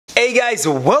Hey guys,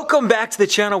 welcome back to the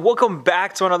channel. Welcome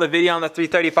back to another video on the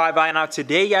 335i. Now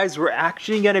today guys, we're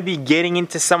actually going to be getting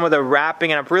into some of the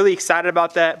wrapping and I'm really excited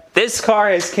about that. This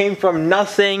car has came from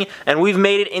nothing and we've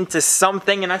made it into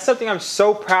something, and that's something I'm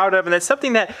so proud of, and that's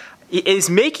something that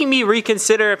is making me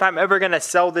reconsider if I'm ever going to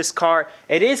sell this car.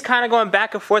 It is kind of going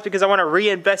back and forth because I want to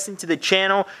reinvest into the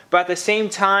channel, but at the same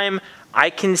time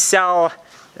I can sell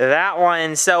that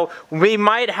one, so we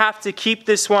might have to keep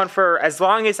this one for as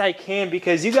long as I can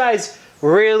because you guys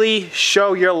really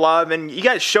show your love, and you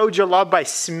guys showed your love by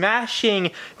smashing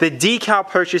the decal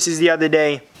purchases the other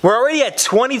day. We're already at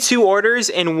 22 orders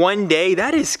in one day.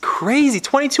 That is crazy,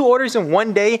 22 orders in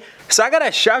one day. So I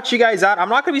gotta shout you guys out. I'm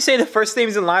not gonna be saying the first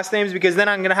names and last names because then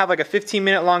I'm gonna have like a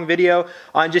 15-minute long video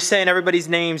on just saying everybody's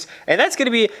names, and that's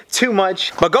gonna be too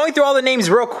much. But going through all the names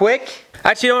real quick.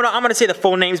 Actually, you know what? I'm gonna say the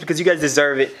full names because you guys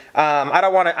deserve it. I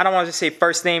don't want to just say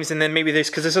first names and then maybe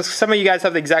because some of you guys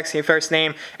have the exact same first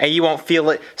name and you won't feel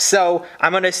it. So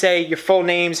I'm gonna say your full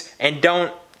names and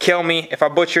don't kill me if I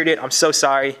butchered it. I'm so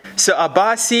sorry. So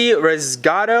Abasi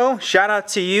Rezgado, shout out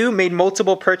to you. Made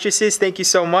multiple purchases. Thank you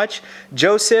so much.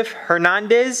 Joseph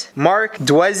Hernandez, Mark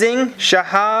Dwezing,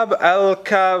 Shahab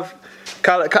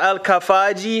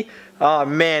Al-Kafaji. Oh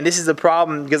man, this is a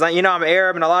problem because I'm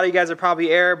Arab and a lot of you guys are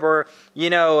probably Arab or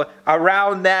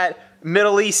around that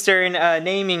Middle Eastern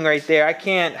naming right there. I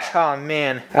can't. Oh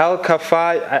man,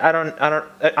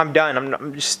 Al-Kafa. I'm done.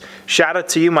 I'm just shout out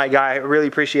to you, my guy. I really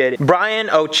appreciate it. Brian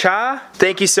Ocha,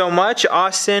 thank you so much.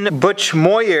 Austin Butch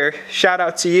Moyer, shout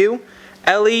out to you.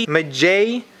 Ellie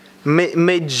Majay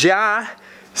Majah.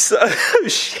 So,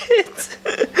 shit.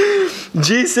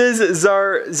 Jesus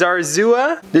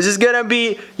Zarzua. This is gonna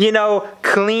be,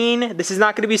 clean. This is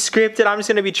not gonna be scripted. I'm just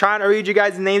gonna be trying to read you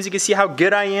guys' names. You can see how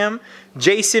good I am.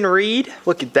 Jason Reed.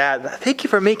 Look at that. Thank you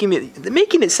for making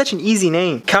it such an easy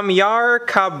name. Kamyar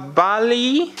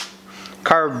Karbali.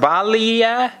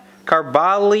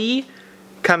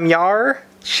 Kamyar.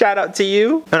 Shout out to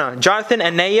you. Jonathan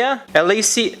Anaya.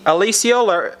 Alicio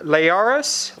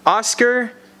Layaris.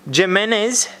 Oscar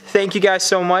Jimenez, thank you guys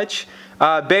so much.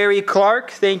 Barry Clark,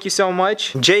 thank you so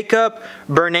much. Jacob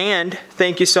Bernand,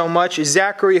 thank you so much.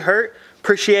 Zachary Hurt,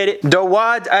 appreciate it.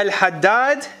 Dawad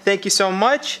Al-Haddad, thank you so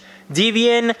much.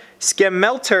 Devian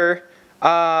Skemelter,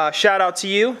 shout out to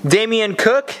you. Damian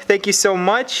Cook, thank you so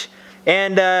much.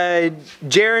 And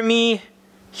Jeremy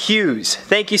Hughes,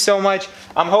 thank you so much.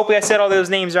 I'm hoping I said all those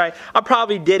names right. I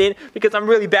probably didn't because I'm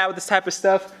really bad with this type of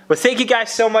stuff. But thank you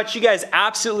guys so much. You guys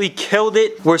absolutely killed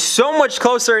it. We're so much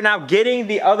closer now getting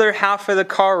the other half of the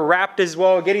car wrapped as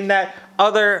well. Getting that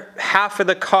other half of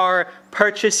the car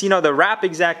purchased, the wrap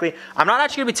exactly. I'm not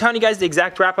actually going to be telling you guys the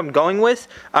exact wrap I'm going with.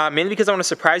 Mainly because I want to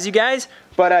surprise you guys.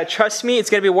 But trust me, it's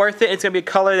going to be worth it. It's going to be a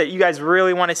color that you guys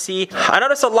really want to see. I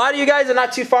notice a lot of you guys are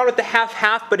not too fond with the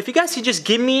half-half. But if you guys could just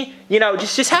give me,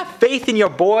 just have faith in your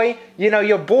boy.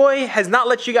 Your boy has not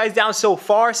let you guys down so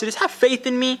far, so just have faith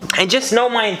in me and just know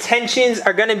my intentions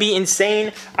are gonna be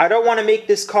insane. I don't want to make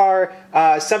this car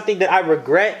something that I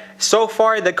regret. So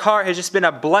far, the car has just been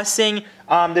a blessing.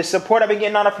 The support I've been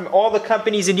getting on it from all the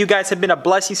companies and you guys have been a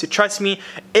blessing, so trust me,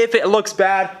 if it looks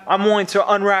bad, I'm willing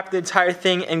to unwrap the entire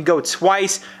thing and go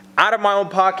twice out of my own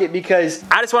pocket because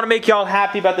I just want to make y'all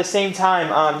happy, but at the same time,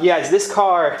 guys, this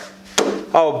car,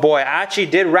 oh boy, I actually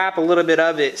did wrap a little bit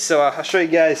of it, so I'll show you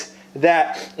guys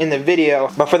that in the video,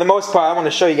 but for the most part I want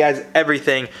to show you guys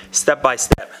everything step by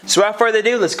step. So without further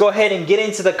ado, let's go ahead and get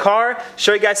into the car,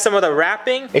 show you guys some of the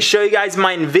wrapping, and show you guys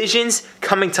my envisions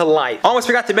coming to life. Almost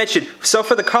forgot to mention, so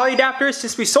for the car adapters,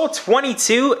 since we sold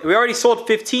 22, we already sold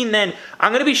 15, then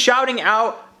I'm going to be shouting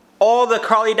out all the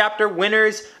Carly adapter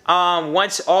winners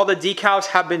once all the decals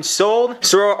have been sold.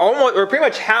 So we're pretty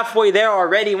much halfway there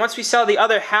already. Once we sell the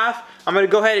other half, I'm going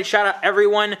to go ahead and shout out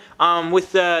everyone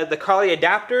with the Carly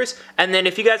adapters. And then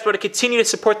if you guys want to continue to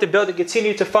support the build and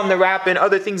continue to fund the wrap and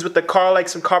other things with the car, like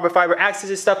some carbon fiber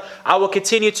axles and stuff, I will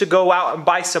continue to go out and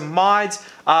buy some mods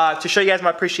to show you guys my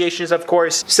appreciations, of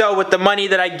course. So with the money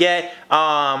that I get,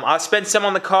 I'll spend some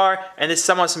on the car and then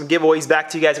some on some giveaways back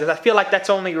to you guys because I feel like that's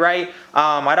only right.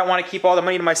 I don't want to keep all the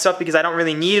money to myself because I don't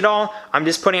really need it all. I'm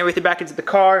just putting everything back into the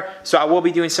car, so I will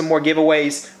be doing some more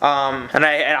giveaways, and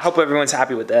I hope everyone's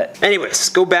happy with that. Anyways, let's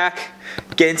go back,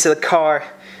 get into the car,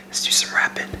 let's do some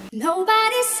rapping.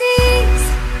 Nobody sees,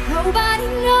 nobody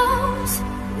knows,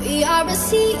 we are a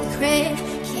secret,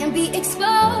 can't be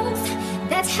exposed.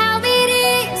 That's how it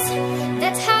is,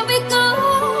 that's how it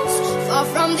goes. Far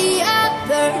from the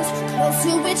others, close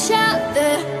to each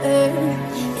other.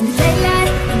 In the daylight,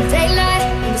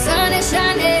 when the sun is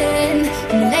shining.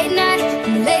 In the late night,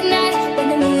 when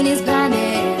the moon is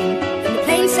blinding. In the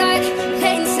plain sight,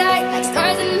 like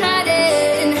stars in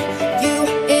hiding.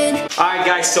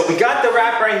 guys, so we got the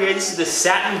wrap right here. This is the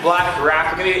satin black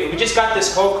wrap. We just got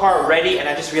this whole car ready, and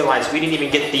I just realized we didn't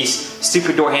even get these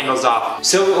stupid door handles off.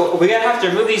 So we're gonna have to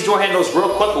remove these door handles real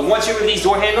quick, but once you remove these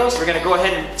door handles, we're gonna go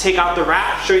ahead and take out the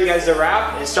wrap, show you guys the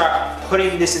wrap, and start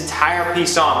putting this entire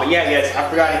piece on. But yeah, guys, I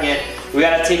forgot again. We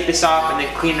gotta take this off and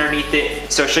then clean underneath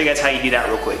it. So I'll show you guys how you do that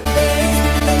real quick.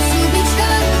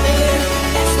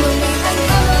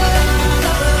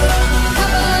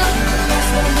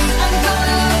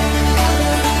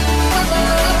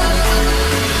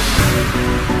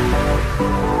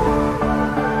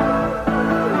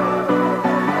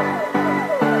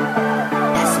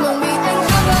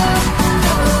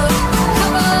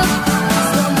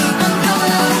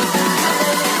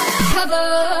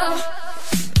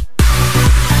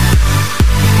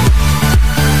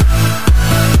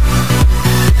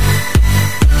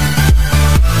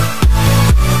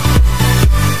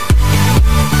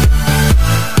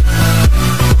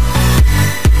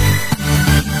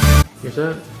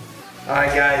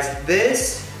 Alright guys,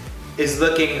 this is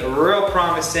looking real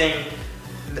promising.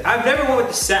 I've never went with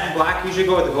the satin black, usually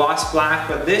go with the gloss black,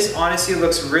 but this honestly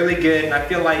looks really good, and I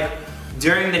feel like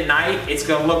during the night it's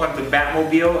gonna look like the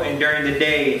Batmobile, and during the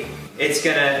day it's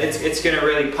gonna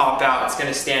really pop out, it's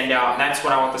gonna stand out, and that's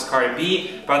what I want this car to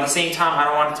be. But at the same time, I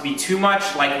don't want it to be too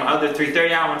much like my other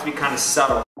 330, I want it to be kind of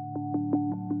subtle.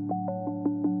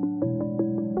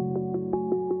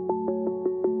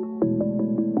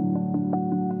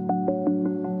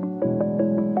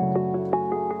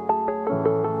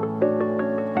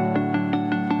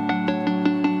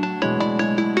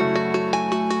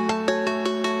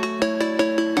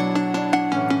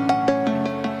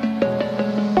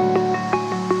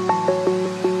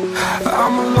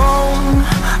 I'm alone,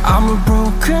 I'm a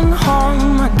broken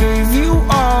home. I gave you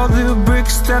all the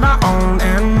bricks that I own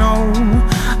and know.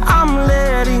 I'm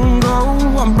letting go,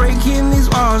 I'm breaking these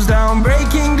walls down,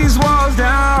 breaking these walls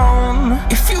down.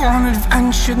 If you want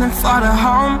adventure, then fly to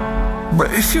home.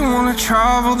 But if you wanna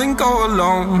travel, then go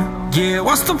alone. Yeah,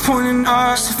 what's the point in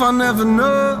us if I never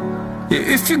know? Yeah,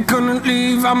 if you're gonna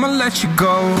leave, I'ma let you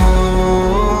go.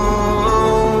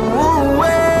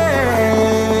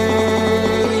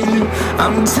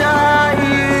 I'm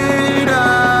tired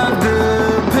of the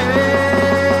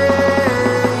pain.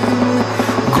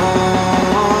 Go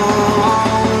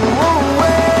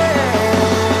away.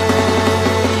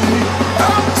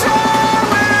 I'm tired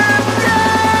of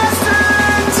yesterday.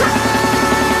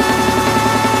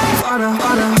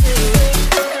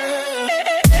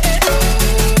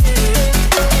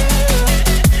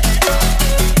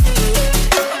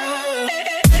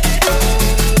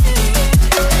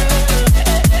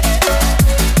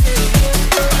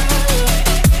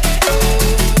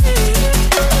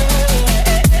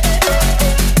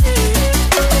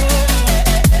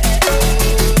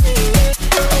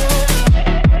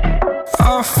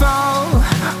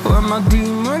 My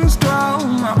demons dwell,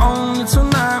 my own little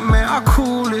nightmare, I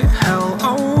call it hell,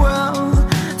 oh well.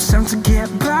 It's time to get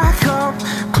back up,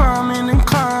 climbing and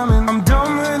climbing. I'm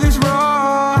done with this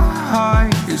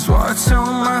ride, is what I tell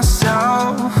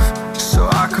myself, so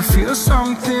I could feel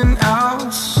something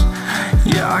else.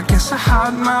 Yeah, I guess I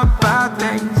had my bad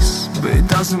days, but it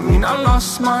doesn't mean I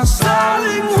lost my style.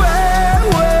 Darling, where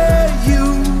were you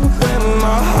when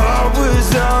my heart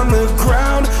was on the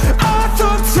ground? I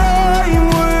thought time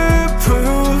would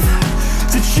prove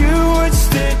that you would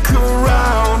stick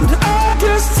around. I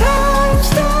guess time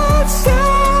stands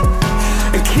still,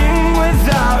 a king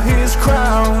without his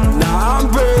crown. Now I'm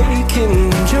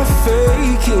breaking and you're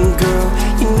faking, girl.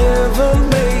 You never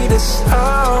made a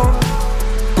sound.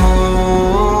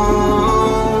 Oh,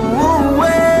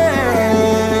 wait,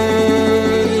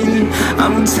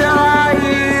 I'm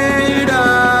tired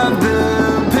of the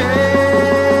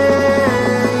pain.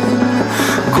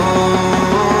 Go.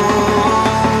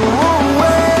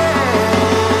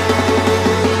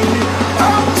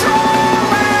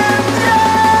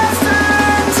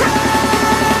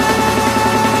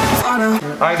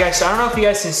 Alright guys, so I don't know if you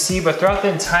guys can see, but throughout the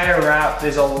entire wrap,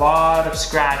 there's a lot of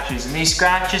scratches. And these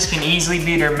scratches can easily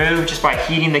be removed just by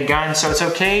heating the gun, so it's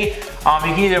okay.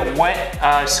 You can either wet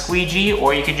squeegee,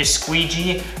 or you can just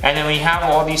squeegee. And then when you have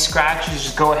all these scratches,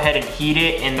 just go ahead and heat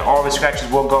it, and all the scratches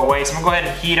will go away. So I'm gonna go ahead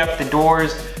and heat up the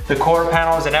doors, the quarter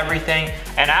panels, and everything.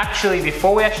 And actually,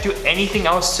 before we actually do anything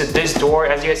else to this door,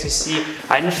 as you guys can see,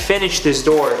 I didn't finish this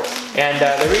door. And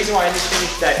the reason why I didn't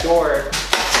finish that door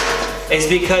is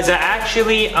because I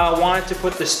actually wanted to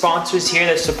put the sponsors here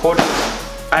that supported.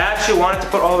 I actually wanted to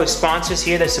put all the sponsors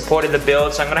here that supported the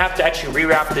build, so I'm gonna have to actually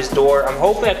rewrap this door. I'm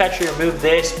hoping I can actually remove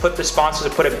this, put the sponsors,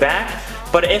 and put it back.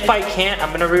 But if I can't,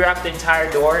 I'm gonna rewrap the entire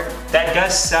door. That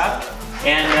does suck,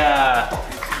 and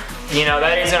you know,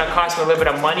 that is gonna cost me a little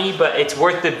bit of money, but it's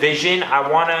worth the vision.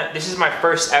 This is my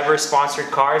first ever sponsored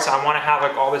car, so I wanna have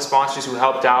like all the sponsors who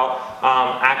helped out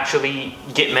actually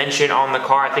get mentioned on the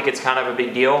car. I think it's kind of a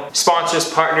big deal.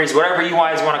 Sponsors, partners, whatever you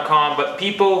guys wanna call them, but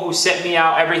people who sent me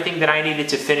out everything that I needed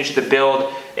to finish the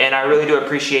build, and I really do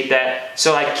appreciate that.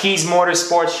 So like Keys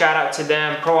Motorsports, shout out to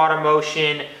them, Pro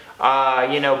Automotion,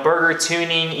 you know, Burger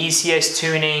Tuning, ECS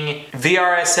Tuning.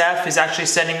 VRSF is actually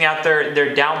sending me out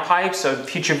their downpipe, so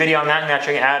future video on that, I'm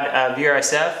actually gonna add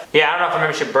VRSF. Yeah, I don't know if I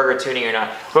mentioned Burger Tuning or not,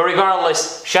 but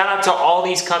regardless, shout out to all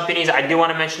these companies. I do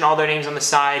want to mention all their names on the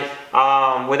side.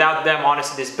 Without them,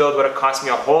 honestly, this build would have cost me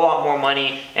a whole lot more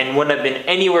money and wouldn't have been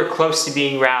anywhere close to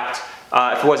being wrapped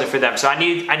if it wasn't for them. So I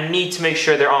need to make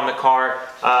sure they're on the car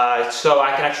so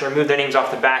I can actually remove their names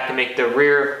off the back and make the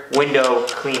rear window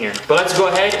cleaner. But let's go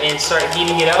ahead and start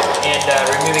heating it up and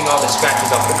removing all the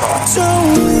scratches off the car.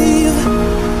 Don't leave,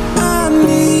 I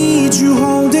need you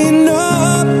holding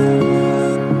up.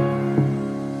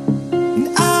 And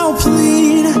I'll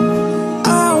plead,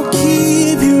 I'll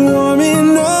keep you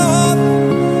warming up.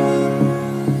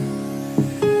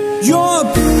 You're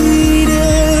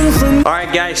bleeding from.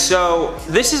 Alright guys, so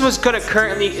this is what's gonna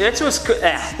currently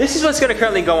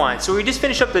go on. So we just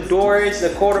finished up the doors, the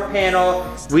quarter panel.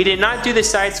 We did not do the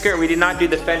side skirt, we did not do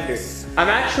the fender. I'm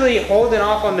actually holding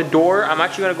off on the door. I'm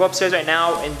actually gonna go upstairs right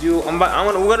now and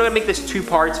we're gonna make this 2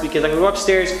 parts because I'm gonna go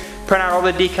upstairs, print out all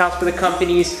the decals for the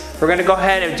companies. We're gonna go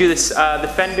ahead and do this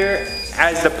the fender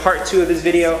as the part 2 of this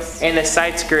video and the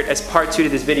side skirt as part 2 to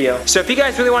this video. So if you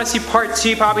guys really want to see part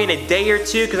 2 probably in a day or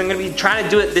 2, because I'm going to be trying to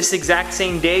do it this exact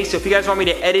same day. So if you guys want me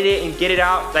to edit it and get it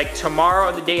out like tomorrow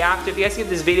or the day after, if you guys give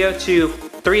this video to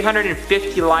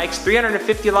 350 likes,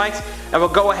 and we'll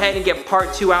go ahead and get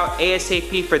part 2 out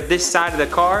ASAP for this side of the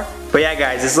car. But yeah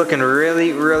guys, it's looking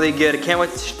really, really good. I can't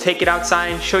wait to take it outside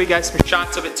and show you guys some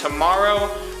shots of it tomorrow.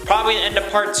 Probably the end of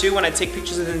part 2 when I take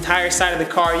pictures of the entire side of the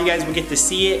car. You guys will get to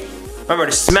see it.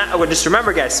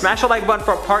 Remember guys, smash the like button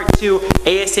for part 2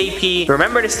 ASAP.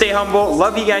 Remember to stay humble.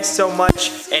 Love you guys so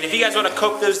much. And if you guys want to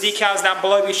coat those decals down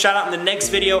below, be shout out in the next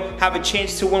video. Have a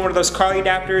chance to win one of those car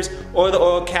adapters or the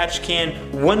oil catch can.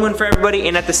 Win-win for everybody.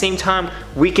 And at the same time,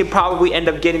 we could probably end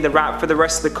up getting the wrap for the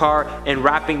rest of the car and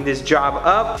wrapping this job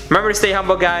up. Remember to stay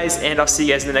humble guys, and I'll see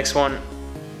you guys in the next one.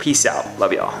 Peace out.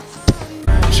 Love y'all.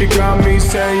 She got me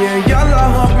saying,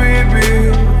 yalla,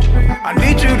 baby, I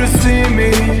need you to see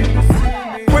me.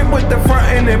 Quit with the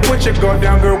frontin' and put your guard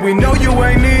down, girl, we know you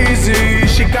ain't easy.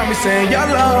 She got me saying,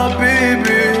 yalla,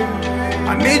 baby,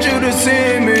 I need you to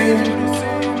see me.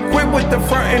 Quit with the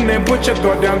frontin' and put your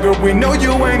guard down, girl, we know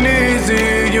you ain't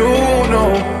easy, you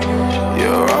know.